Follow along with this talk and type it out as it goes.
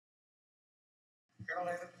Colonel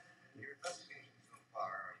David, in your investigation so far,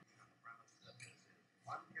 are you on the premise that this is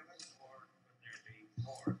one killer, or could there be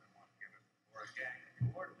more than one killer, or a gang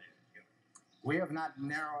of coordinated killers? We have not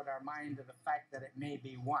narrowed our mind to the fact that it may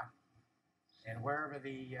be one. And wherever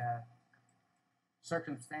the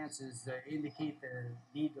circumstances indicate the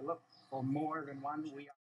need to look for more than one, we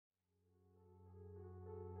are.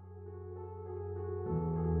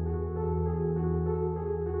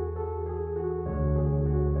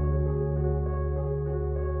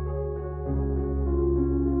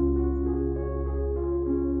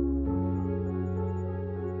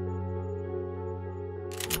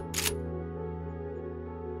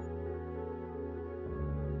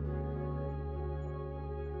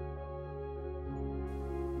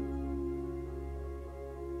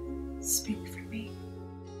 Speak for me.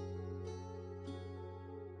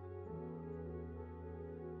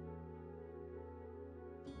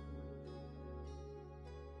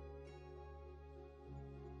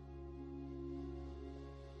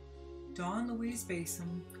 Dawn Louise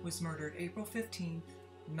Basom was murdered April 15,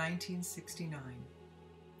 1969.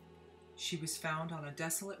 She was found on a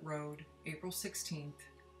desolate road April 16th,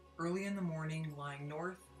 early in the morning, lying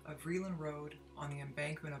north of Reland Road on the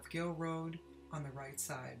embankment of Gill Road on the right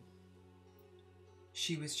side.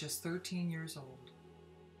 She was just 13 years old.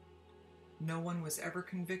 No one was ever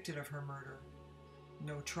convicted of her murder.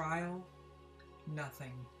 No trial,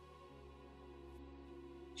 nothing.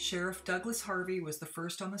 Sheriff Douglas Harvey was the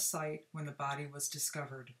first on the site when the body was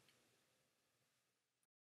discovered.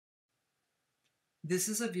 This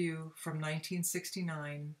is a view from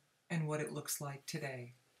 1969 and what it looks like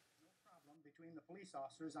today. No problem between the police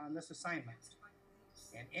officers on this assignment.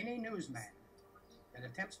 And any newsman that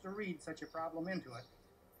attempts to read such a problem into it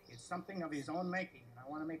is something of his own making. And I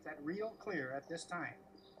want to make that real clear at this time,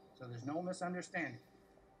 so there's no misunderstanding.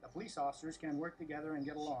 The police officers can work together and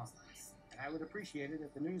get along. And I would appreciate it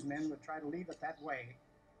if the newsmen would try to leave it that way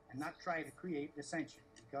and not try to create dissension,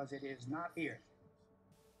 because it is not here.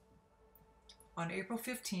 On April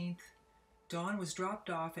 15th, Dawn was dropped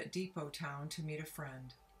off at Depot Town to meet a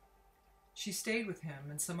friend. She stayed with him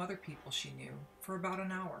and some other people she knew for about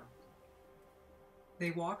an hour.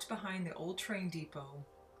 They walked behind the old train depot,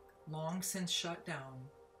 long since shut down,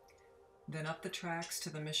 then up the tracks to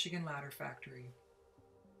the Michigan Ladder Factory.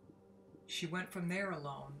 She went from there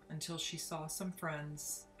alone until she saw some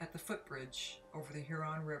friends at the footbridge over the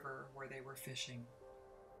Huron River where they were fishing.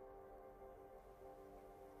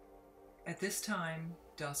 At this time,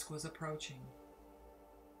 dusk was approaching.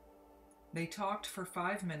 They talked for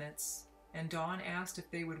 5 minutes, and Dawn asked if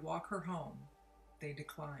they would walk her home. They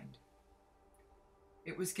declined.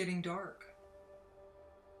 It was getting dark.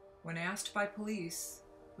 When asked by police,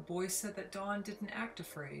 the boys said that Dawn didn't act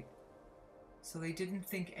afraid, so they didn't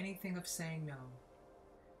think anything of saying no.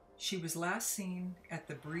 She was last seen at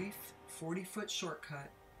the brief 40-foot shortcut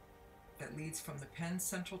that leads from the Penn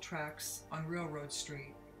Central tracks on Railroad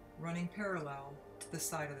Street, running parallel to the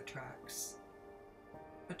side of the tracks.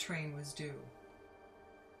 A train was due.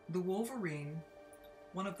 The Wolverine,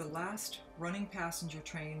 one of the last running passenger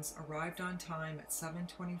trains, arrived on time at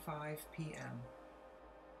 7:25 p.m.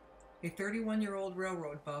 A 31-year-old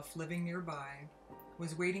railroad buff living nearby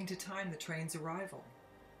was waiting to time the train's arrival.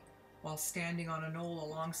 While standing on a knoll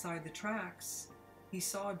alongside the tracks, he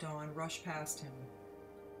saw Dawn rush past him.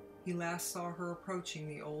 He last saw her approaching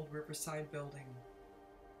the old Riverside building.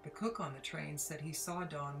 The cook on the train said he saw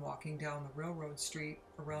Dawn walking down the railroad street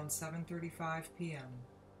around 7:35 p.m.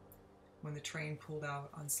 when the train pulled out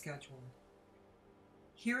on schedule.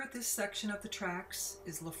 Here at this section of the tracks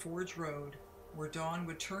is LaForge Road, where Dawn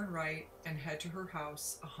would turn right and head to her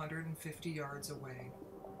house 150 yards away.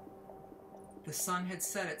 The sun had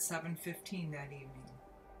set at 7:15 that evening,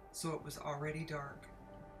 so it was already dark.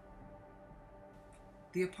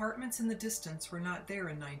 The apartments in the distance were not there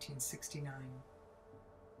in 1969.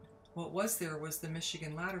 What was there was the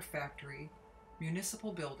Michigan Ladder Factory,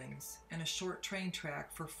 municipal buildings, and a short train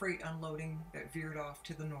track for freight unloading that veered off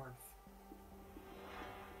to the north.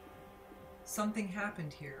 Something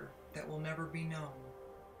happened here that will never be known,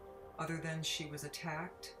 other than she was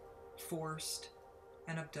attacked, forced,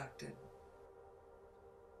 and abducted.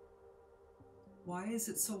 Why is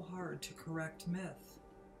it so hard to correct myth?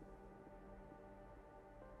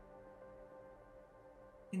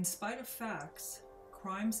 In spite of facts,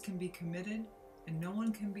 crimes can be committed and no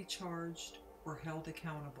one can be charged or held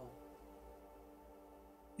accountable.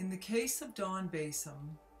 In the case of Dawn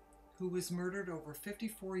Basom, who was murdered over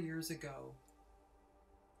 54 years ago,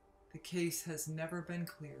 the case has never been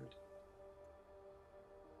cleared.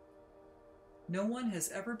 No one has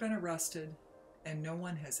ever been arrested, and no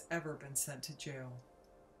one has ever been sent to jail.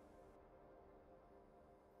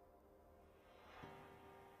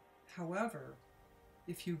 However,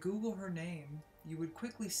 if you Google her name, you would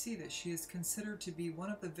quickly see that she is considered to be one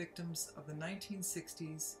of the victims of the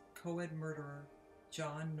 1960s coed murderer,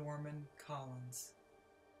 John Norman Collins.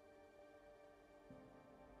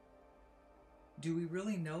 Do we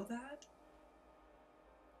really know that?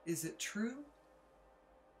 Is it true?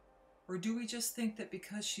 Or do we just think that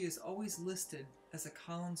because she is always listed as a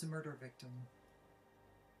Collins murder victim?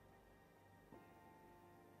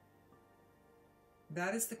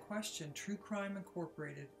 That is the question True Crime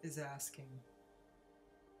Incorporated is asking.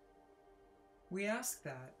 We ask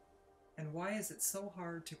that, and why is it so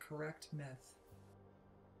hard to correct myth?